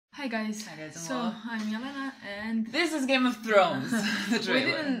Hi guys. Hi guys, So I'm Jelena and this is Game of Thrones, the we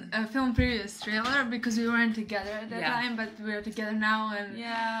trailer. didn't film previous trailer because we weren't together at that time, but we're together now and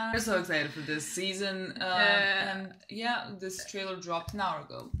Yeah, we're so excited for this season. And yeah, this trailer dropped an hour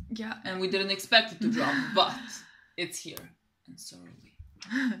ago. Yeah. And we didn't expect it to drop, but it's here. And so are we.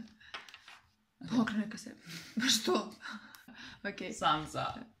 Pokreneka se. Što? Okay.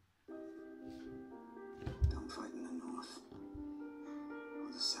 Sansa. Don't fight in the north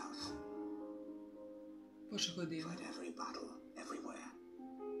or the south. Fight every battle, everywhere.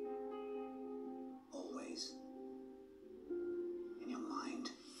 Always. In your mind.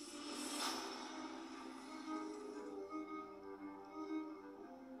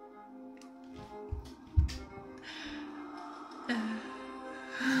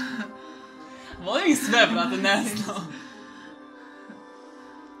 Volim sve, brate, ne znam.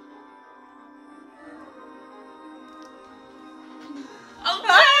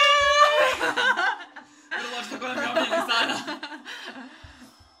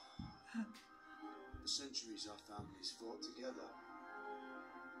 For centuries our families fought together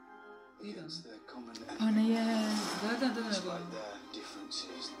against their common Ona enemy. je... Despite their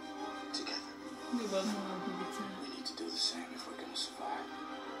differences, together. We need to do the same if we're going to survive.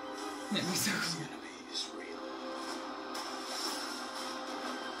 Ne, nisam. The enemy is real.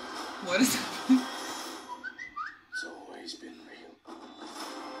 What is happening? It's always been real.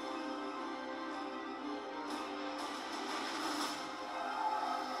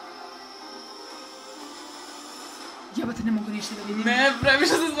 Jebate, ne mogu ništa da vidim. Ne,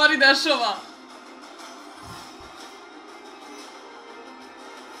 previše se stvari dešava.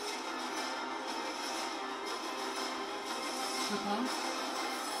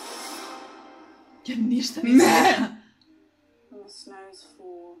 Ja ništa nisam. Ne! When the snows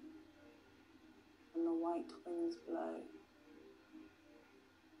fall and the white winds blow,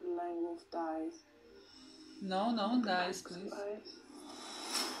 the lone wolf dies. No, no one dies, please. Close.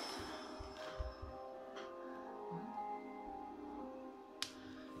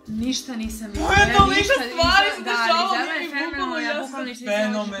 Ništa nisam vidio. To je toliko ništa stvari nisam- se Da, dešavalo, ali nije mi fenomenalno, bukvalno ja jasno. bukvalno ništa nisam vidio.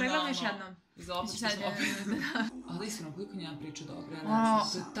 Fenomenalno. Pregledam još jednom. Za opet Sad smo je- opet. Ali iskreno, koliko njena priča dobra, ja ne Ono,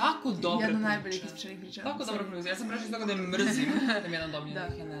 znam. To je tako dobra Jedna priča. najboljih ispričanih priča. Tako dobra priča. Ja sam prešla iz toga da je mrzim, da mi je jedan domljenih,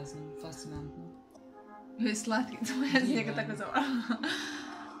 Da. ja ne znam, fascinantno. Je slatki, to ja sam njega tako zvala.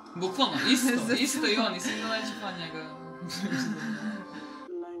 Bukvalno, isto i on, nisam da neće fan njega.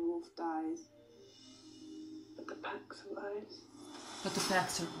 The lone wolf dies, but the pack survives. But the pack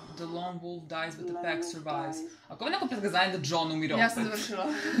the lone wolf dies, but the Lone pack wolf survives. dies. Ako mi neko opet ga zajedno da Jon umire opet. Ja sam završila.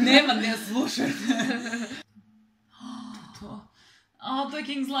 Nema, ne slušajte. To. A, to je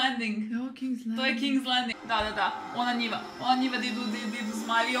King's Landing. Evo King's To je King's Landing. Da. Ona njiva di idu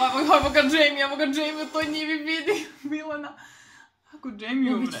Smiley. Evo ga Jamie, u toj njivi vidi Milana. Ako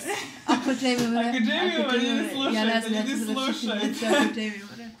Jamie umre. Ako Jamie umre. Ako Jamie umre, ljudi slušajte, Ja ne znam, ja ljudi ću završiti slušajte. lice ako Jamie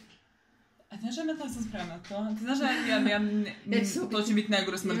umre. A znaš da ja sam spremna to? Ti znaš da to će biti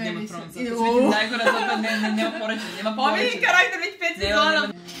najgore smrt Ima Game of emisija. Thrones. To će biti najgore, zato nema poređenja. Nema poređenja. karakter već 5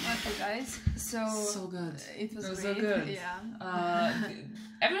 sezona. Okay guys, So good. it was So great. good. Yeah.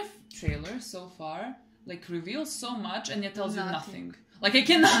 Every trailer so far reveals so much and yet tells you Nothing. nothing. Like I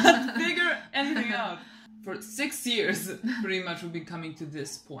cannot figure anything out. For 6 years, pretty much, we've been coming to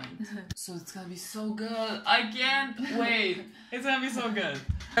this point. So it's gonna be so good. I can't wait. It's gonna be so good.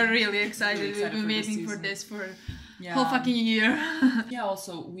 I'm really excited. Really excited We've been for this waiting for season. this for Yeah. whole fucking year. Yeah.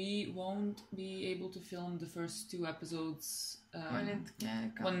 Also, we won't be able to film the first 2 episodes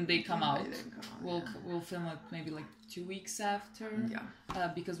when they come out. We'll film it maybe like 2 weeks after.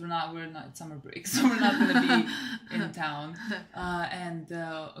 Yeah. Because we're not it's summer break, so we're not gonna be in town, and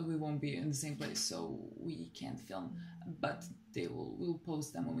we won't be in the same place, so we can't film. But we'll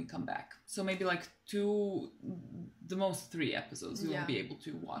post them when we come back. So maybe like 2, the most 3 episodes we won't be able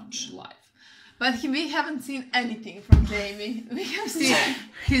to watch live. But we haven't seen anything from Jamie. We have seen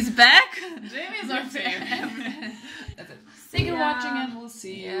his back. Jamie is our favorite. That's it. Thank you for watching, and we'll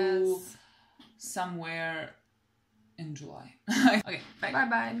see you somewhere in July. Okay, bye. Bye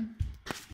bye.